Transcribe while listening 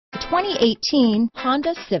2018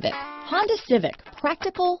 Honda Civic. Honda Civic,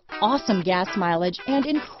 practical, awesome gas mileage, and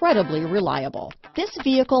incredibly reliable. This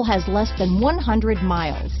vehicle has less than 100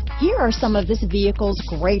 miles. Here are some of this vehicle's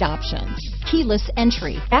great options: keyless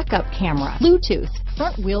entry, backup camera, Bluetooth,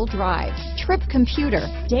 front-wheel drive, trip computer,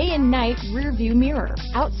 day and night rear view mirror,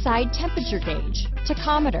 outside temperature gauge,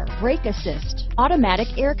 tachometer, brake assist, automatic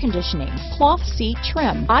air conditioning, cloth seat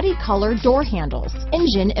trim, body color door handles,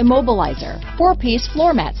 engine immobilizer, 4-piece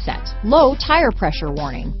floor mat set, low tire pressure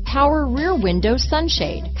warning, power rear window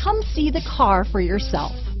sunshade. Come see the car for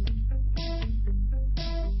yourself.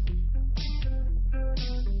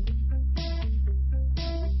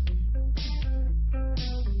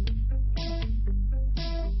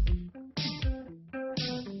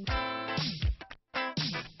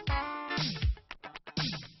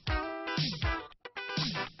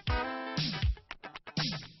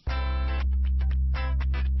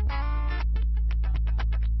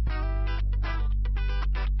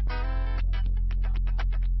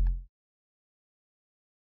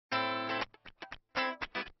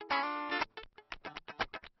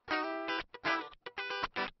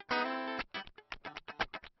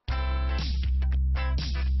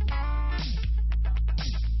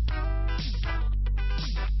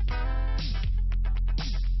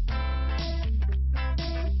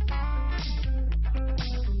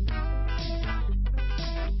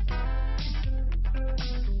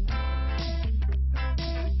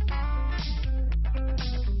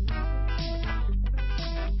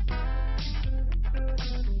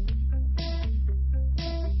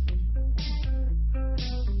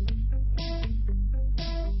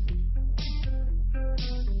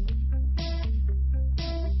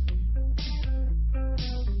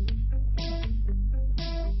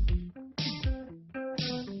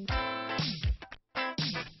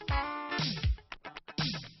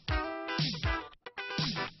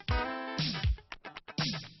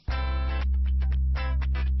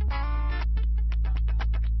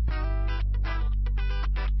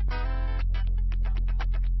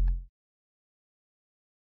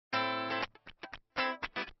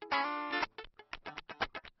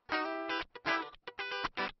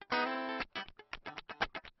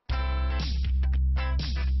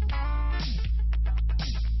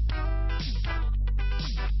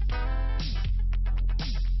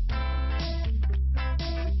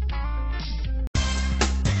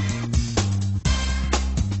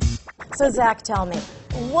 So Zach, tell me,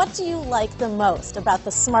 what do you like the most about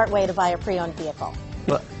the smart way to buy a pre-owned vehicle?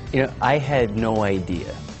 Well, I had no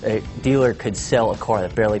idea a dealer could sell a car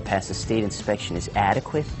that barely passed the state inspection as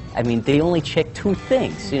adequate. I mean, they only check 2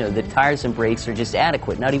 things. The tires and brakes are just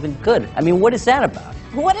adequate, not even good. I mean, what is that about?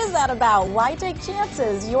 What is that about? Why take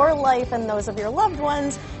chances? Your life and those of your loved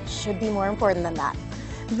ones should be more important than that.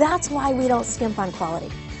 That's why we don't skimp on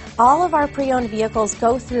quality. All of our pre-owned vehicles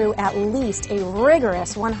go through at least a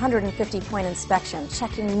rigorous 150-point inspection,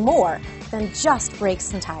 checking more than just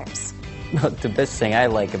brakes and tires. The best thing I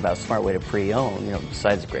like about Smart Way to Pre-Own,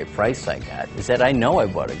 besides the great price I got, is that I know I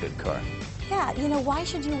bought a good car. Yeah, why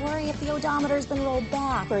should you worry if the odometer's been rolled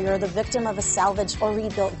back, or you're the victim of a salvaged or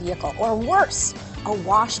rebuilt vehicle, or worse, a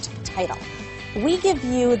washed title? We give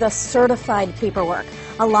you the certified paperwork,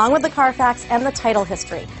 along with the Carfax and the title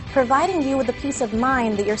history, providing you with the peace of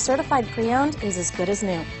mind that your certified pre-owned is as good as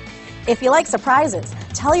new. If you like surprises,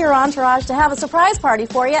 tell your entourage to have a surprise party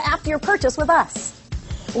for you after your purchase with us.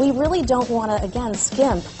 We really don't want to, again,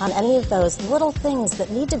 skimp on any of those little things that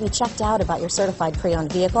need to be checked out about your certified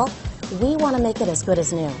pre-owned vehicle. We want to make it as good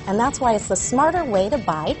as new, and that's why it's the smarter way to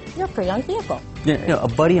buy your pre-owned vehicle. A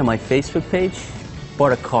buddy on my Facebook page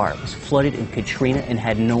bought a car, was flooded in Katrina, and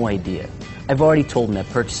had no idea. I've already told him that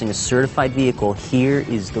purchasing a certified vehicle here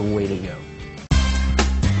is the way to go.